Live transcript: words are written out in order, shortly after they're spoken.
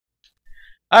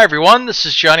Hi everyone, this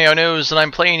is Johnnyonoes and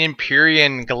I'm playing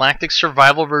Empyrion Galactic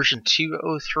Survival version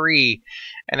 203.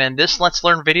 And in this Let's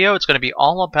Learn video, it's going to be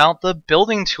all about the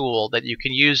building tool that you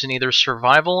can use in either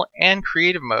survival and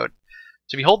creative mode.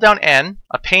 So if you hold down N,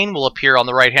 a pane will appear on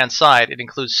the right hand side. It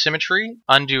includes symmetry,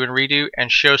 undo and redo, and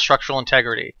show structural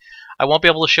integrity. I won't be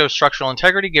able to show structural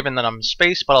integrity given that I'm in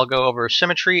space, but I'll go over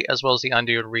symmetry as well as the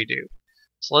undo and redo.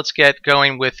 So let's get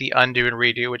going with the undo and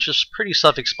redo, which is pretty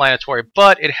self-explanatory,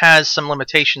 but it has some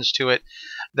limitations to it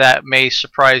that may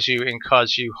surprise you and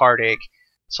cause you heartache.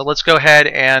 So let's go ahead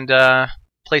and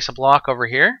place a block over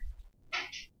here.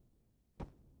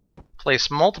 Place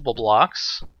multiple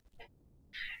blocks.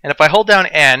 And if I hold down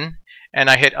N and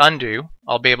I hit undo,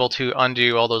 I'll be able to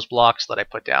undo all those blocks that I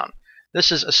put down. This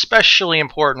is especially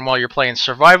important while you're playing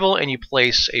survival and you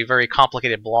place a very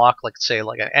complicated block, like say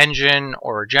like an engine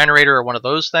or a generator or one of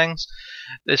those things.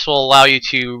 This will allow you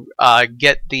to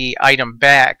get the item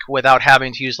back without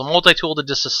having to use the multi-tool to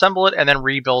disassemble it and then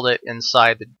rebuild it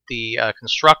inside the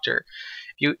constructor.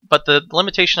 But the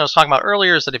limitation I was talking about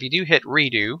earlier is that if you do hit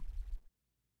redo,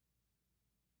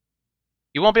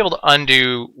 you won't be able to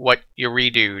undo what you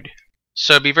redoed.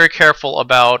 So be very careful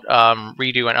about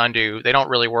redo and undo. They don't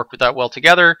really work that well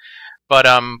together, but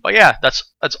yeah, that's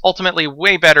ultimately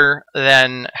way better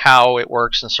than how it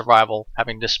works in survival,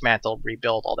 having dismantled,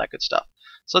 rebuild, all that good stuff.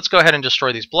 So let's go ahead and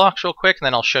destroy these blocks real quick, and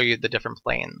then I'll show you the different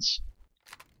planes.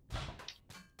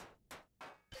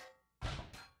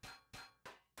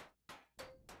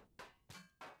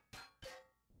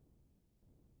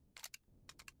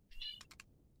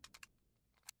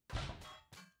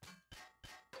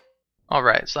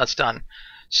 Alright, so that's done.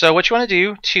 So what you want to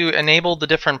do to enable the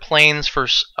different planes for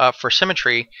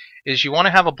symmetry is you want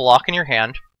to have a block in your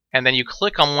hand, and then you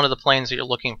click on one of the planes that you're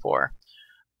looking for.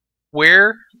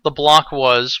 Where the block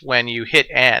was when you hit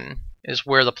N is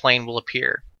where the plane will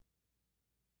appear.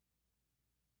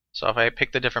 So if I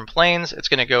pick the different planes, it's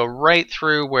going to go right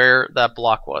through where that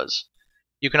block was.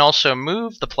 You can also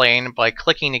move the plane by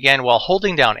clicking again while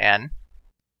holding down N,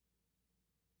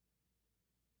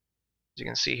 as you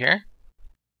can see here.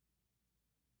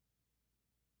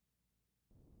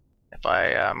 If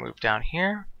I move down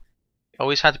here, you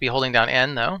always have to be holding down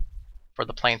N though for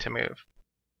the plane to move.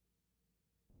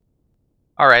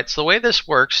 Alright, so the way this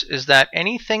works is that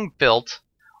anything built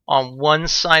on one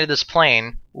side of this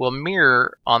plane will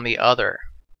mirror on the other.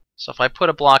 So if I put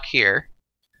a block here,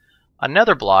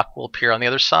 another block will appear on the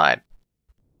other side.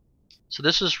 So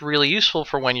this is really useful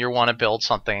for when you want to build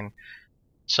something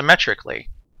symmetrically.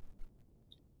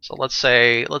 So let's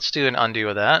do an undo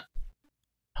of that.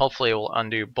 Hopefully it will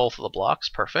undo both of the blocks.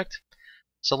 Perfect.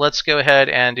 So let's go ahead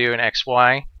and do an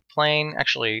XY plane.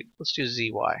 Actually, let's do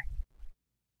ZY.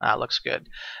 That looks good.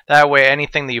 That way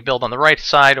anything that you build on the right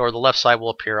side or the left side will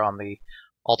appear on the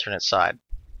alternate side.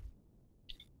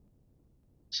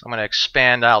 So I'm going to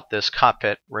expand out this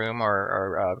cockpit room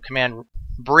or command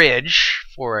bridge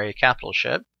for a capital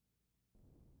ship.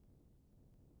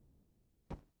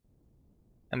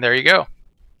 And there you go.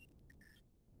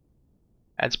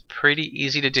 That's pretty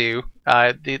easy to do.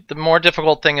 The more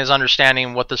difficult thing is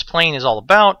understanding what this plane is all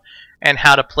about and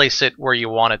how to place it where you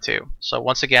want it to. So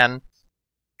once again,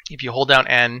 if you hold down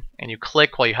N and you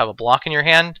click while you have a block in your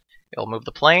hand, it'll move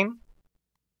the plane.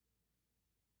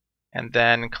 And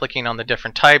then clicking on the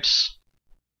different types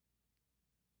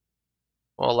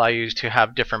will allow you to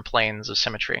have different planes of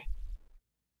symmetry.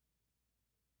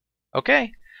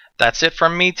 Okay. That's it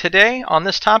from me today on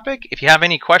this topic. If you have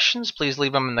any questions, please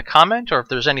leave them in the comment, or if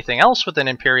there's anything else within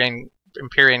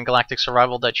Empyrion Galactic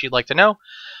Survival that you'd like to know,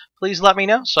 please let me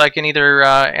know so I can either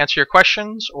answer your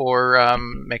questions or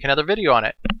make another video on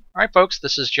it. Alright folks,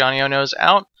 this is Johnnyonoes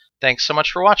out. Thanks so much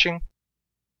for watching.